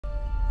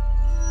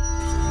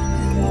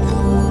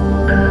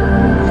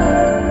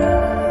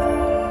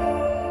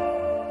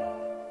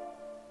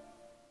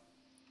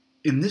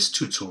In this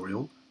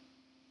tutorial,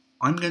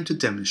 I'm going to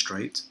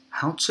demonstrate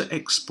how to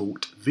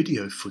export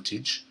video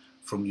footage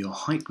from your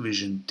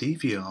Hikvision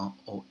DVR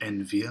or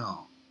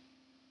NVR.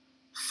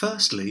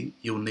 Firstly,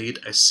 you'll need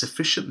a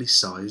sufficiently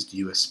sized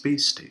USB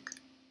stick.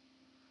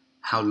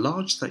 How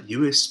large that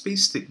USB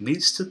stick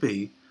needs to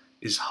be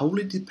is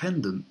wholly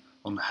dependent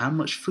on how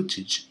much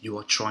footage you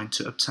are trying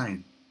to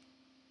obtain.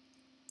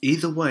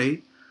 Either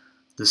way,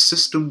 the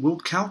system will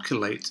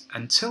calculate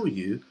and tell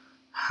you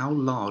how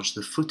large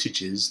the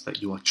footage is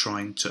that you are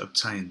trying to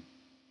obtain.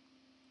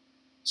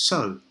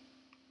 So,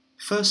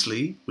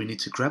 firstly, we need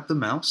to grab the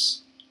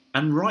mouse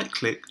and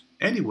right-click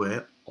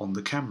anywhere on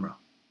the camera.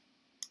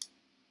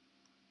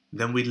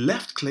 Then we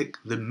left-click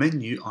the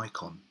menu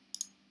icon.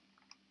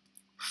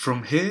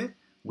 From here,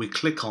 we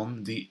click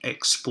on the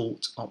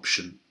Export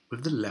option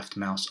with the left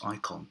mouse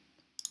icon.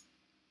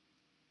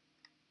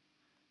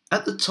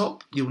 At the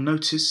top, you'll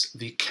notice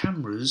the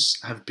cameras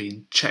have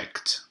been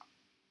checked.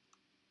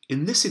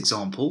 In this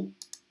example,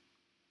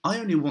 I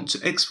only want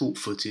to export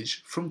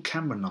footage from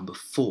camera number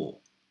 4.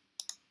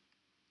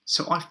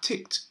 So I've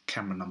ticked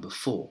camera number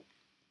 4.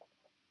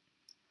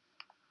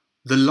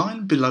 The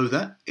line below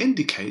that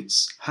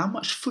indicates how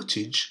much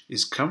footage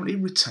is currently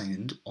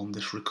retained on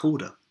this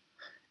recorder.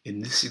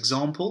 In this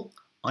example,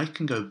 I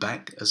can go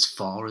back as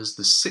far as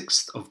the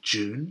 6th of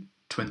June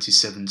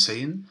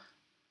 2017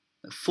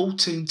 at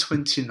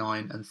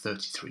 14:29 and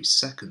 33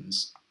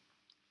 seconds.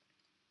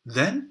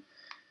 Then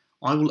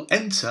I will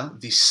enter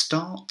the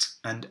start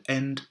and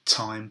end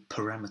time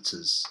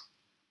parameters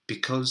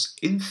because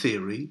in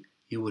theory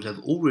you would have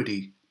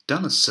already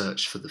done a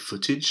search for the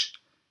footage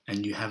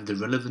and you have the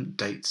relevant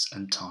dates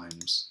and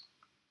times.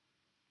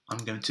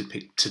 I'm going to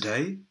pick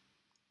today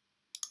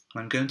and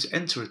I'm going to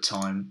enter a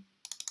time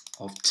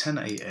of 10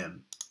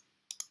 AM.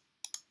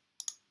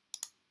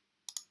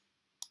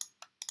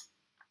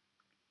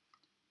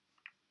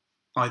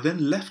 I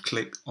then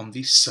left-click on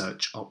the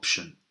search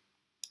option.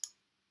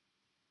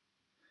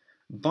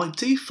 By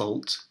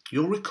default,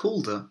 your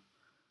recorder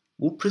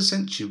will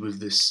present you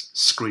with this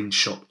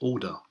screenshot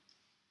order.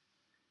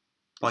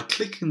 By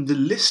clicking the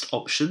list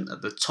option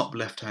at the top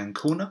left-hand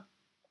corner,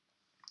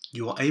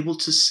 you are able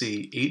to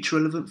see each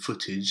relevant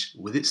footage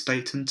with its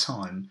date and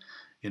time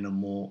in a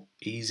more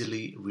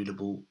easily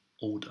readable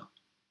order.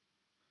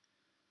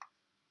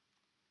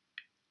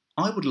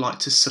 I would like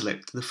to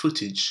select the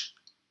footage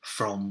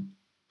from,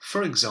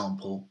 for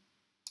example,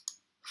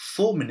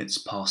 4 minutes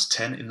past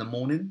 10 in the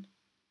morning,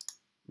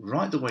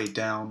 right the way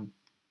down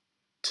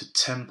to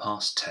 10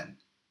 past 10.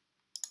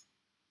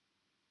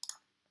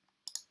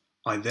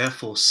 I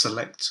therefore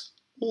select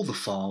all the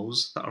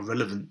files that are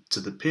relevant to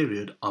the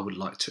period I would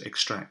like to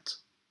extract.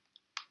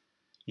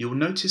 You'll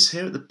notice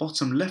here at the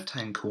bottom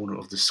left-hand corner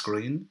of the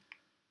screen,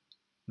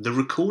 the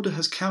recorder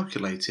has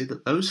calculated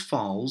that those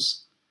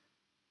files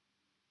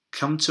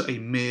come to a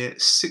mere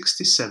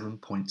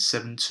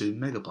 67.72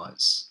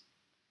 megabytes.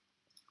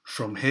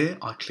 From here,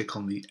 I click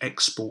on the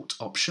Export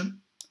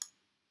option.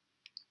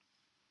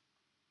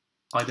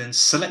 I then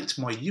select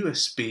my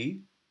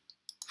USB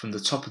from the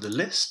top of the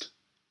list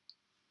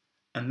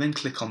and then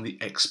click on the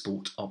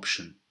Export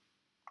option.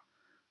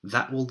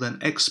 That will then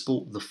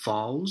export the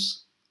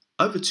files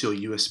over to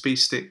your USB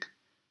stick,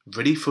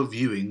 ready for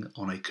viewing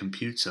on a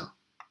computer.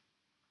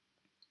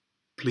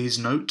 Please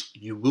note,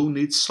 you will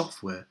need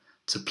software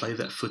to play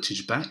that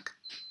footage back.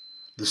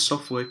 The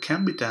software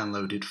can be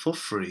downloaded for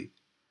free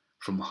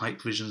from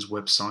Hikvision's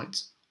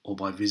website or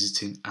by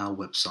visiting our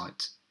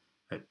website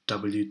at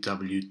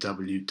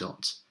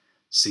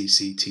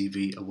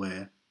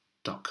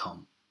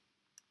www.cctvaware.com.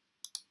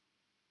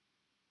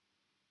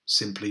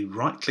 Simply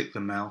right-click the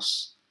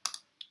mouse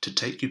to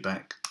take you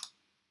back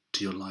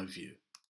to your live view.